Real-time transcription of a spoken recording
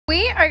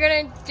are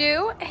gonna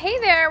do, hey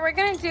there, we're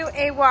gonna do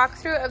a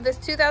walkthrough of this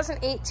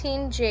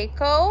 2018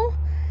 Jayco.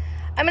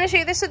 I'm gonna show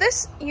you this. So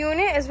this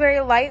unit is very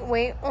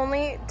lightweight,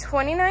 only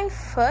 29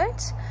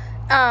 foot,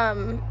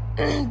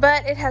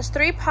 but it has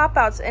 3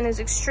 pop-outs and is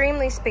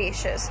extremely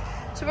spacious.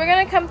 So we're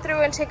gonna come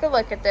through and take a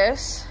look at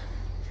this.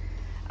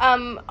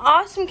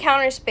 Awesome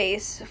counter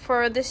space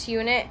for this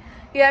unit.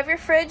 You have your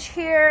fridge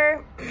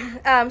here,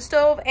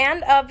 stove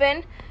and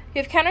oven.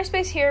 You have counter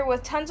space here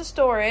with tons of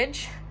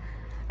storage.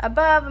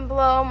 Above and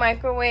below,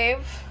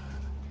 microwave.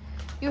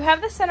 You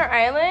have the center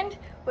island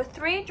with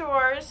 3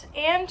 drawers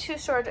and 2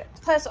 storage,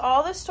 plus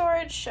all the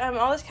storage,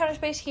 all this counter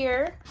space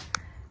here.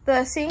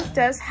 The sink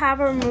does have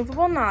a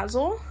removable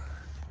nozzle.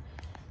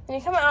 And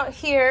you come out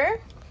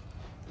here,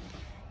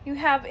 you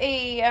have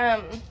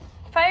a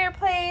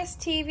fireplace,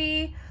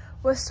 TV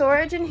with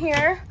storage in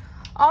here.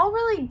 All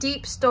really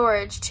deep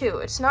storage too.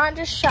 It's not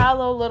just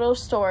shallow little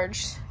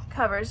storage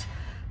covers.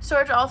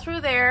 Storage all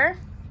through there.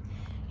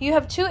 You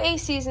have 2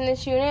 ACs in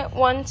this unit,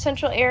 1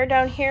 central air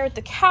down here with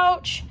the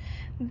couch,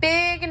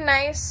 big,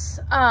 nice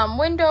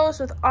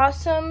windows with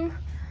awesome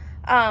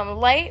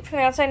light from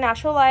the outside,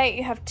 natural light.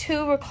 You have 2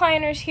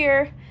 recliners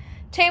here,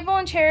 table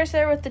and chairs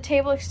there with the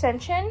table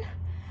extension.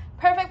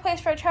 Perfect place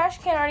for a trash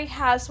can, already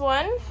has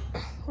one.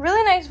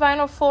 Really nice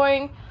vinyl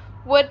flooring,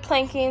 wood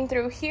planking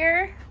through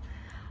here.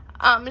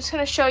 I'm just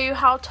going to show you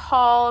how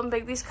tall and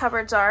big these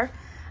cupboards are.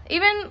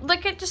 Even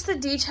look at just the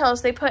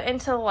details they put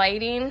into the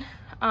lighting.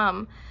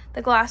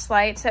 The glass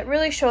lights that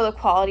really show the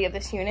quality of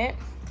this unit.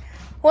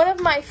 One of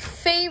my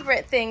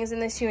favorite things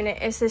in this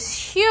unit is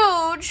this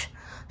huge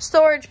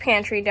storage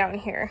pantry down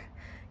here.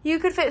 You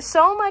could fit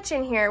so much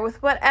in here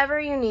with whatever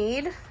you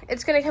need.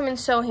 It's going to come in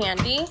so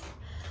handy.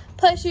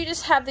 Plus you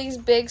just have these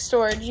big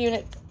storage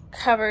unit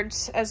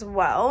cupboards as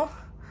well.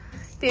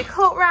 Be a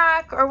coat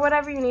rack or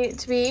whatever you need it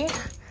to be.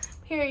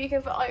 Here you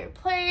can put all your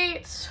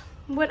plates,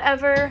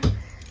 whatever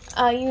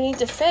you need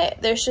to fit.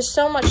 There's just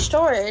so much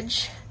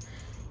storage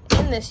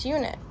in this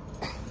unit.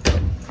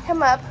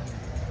 Come up,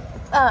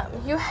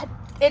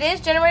 it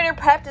is generator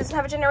prepped. It doesn't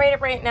have a generator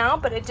right now,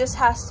 but it just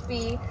has to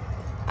be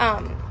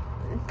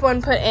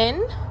one put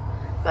in.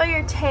 All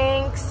your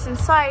tanks and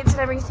sides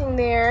and everything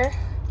there.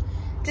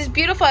 Just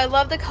beautiful. I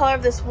love the color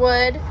of this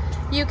wood.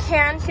 You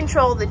can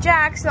control the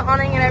jacks, the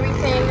awning and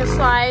everything, the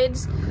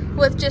slides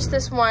with just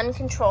this one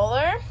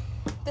controller.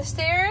 The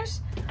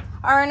stairs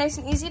are nice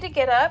and easy to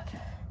get up.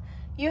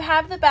 You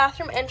have the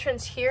bathroom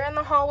entrance here in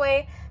the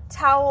hallway.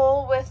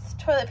 Towel with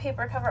toilet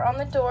paper cover on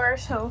the door,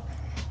 so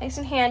nice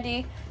and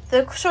handy.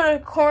 The sort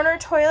of corner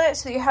toilet,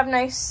 so you have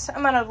nice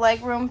amount of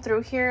leg room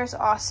through here, is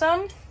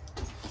awesome.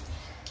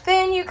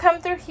 Then you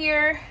come through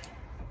here,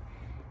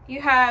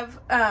 you have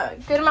a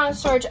good amount of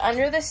storage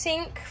under the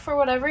sink for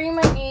whatever you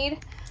might need,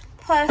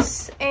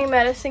 plus a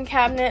medicine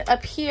cabinet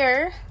up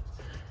here.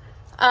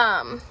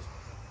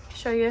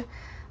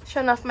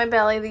 Showing off my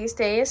belly these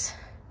days.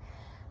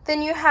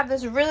 Then you have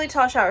this really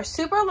tall shower,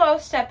 super low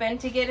step in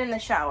to get in the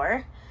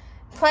shower.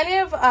 Plenty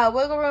of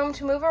wiggle room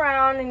to move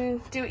around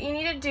and do what you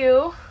need to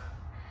do.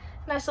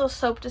 Nice little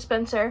soap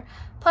dispenser.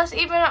 Plus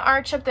even an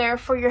arch up there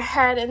for your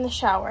head in the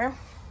shower.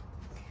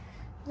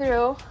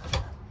 Through.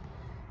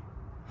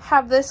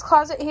 Have this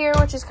closet here,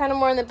 which is kind of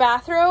more in the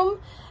bathroom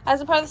as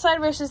a part of the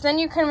side, versus then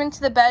you come into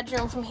the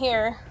bedroom from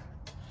here.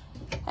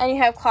 And you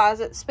have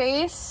closet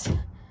space.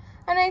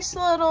 A nice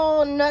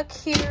little nook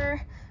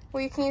here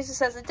where you can use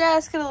this as a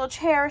desk, get a little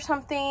chair or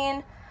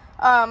something.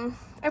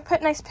 Or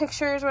put nice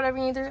pictures, whatever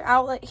you need. There's an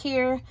outlet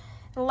here,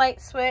 a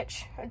light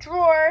switch, a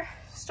drawer,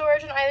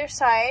 storage on either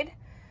side,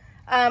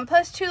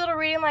 plus 2 little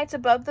reading lights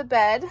above the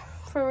bed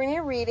for when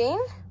you're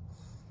reading.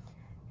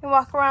 You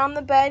walk around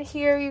the bed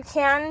here. You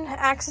can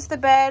access the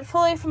bed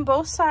fully from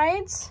both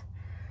sides.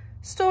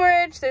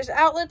 Storage, there's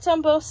outlets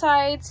on both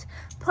sides,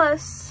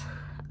 plus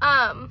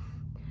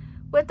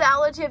with the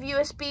outlets you have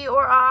USB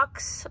or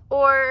aux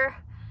or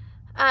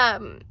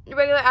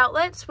regular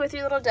outlets with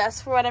your little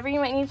desk for whatever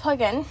you might need to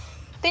plug in.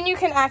 Then you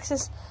can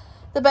access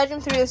the bedroom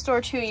through this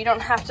door too. You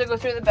don't have to go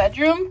through the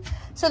bedroom.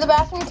 So the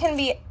bathroom can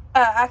be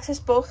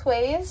accessed both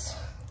ways,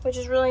 which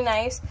is really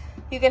nice.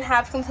 You can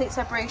have complete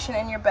separation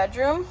in your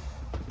bedroom.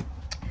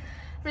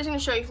 I'm just going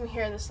to show you from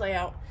here this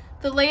layout.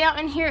 The layout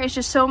in here is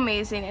just so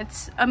amazing.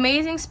 It's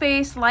amazing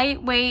space,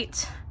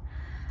 lightweight,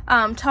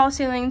 tall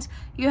ceilings.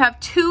 You have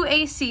 2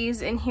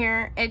 ACs in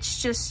here.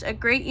 It's just a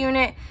great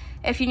unit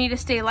if you need to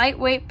stay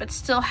lightweight but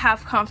still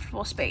have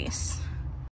comfortable space.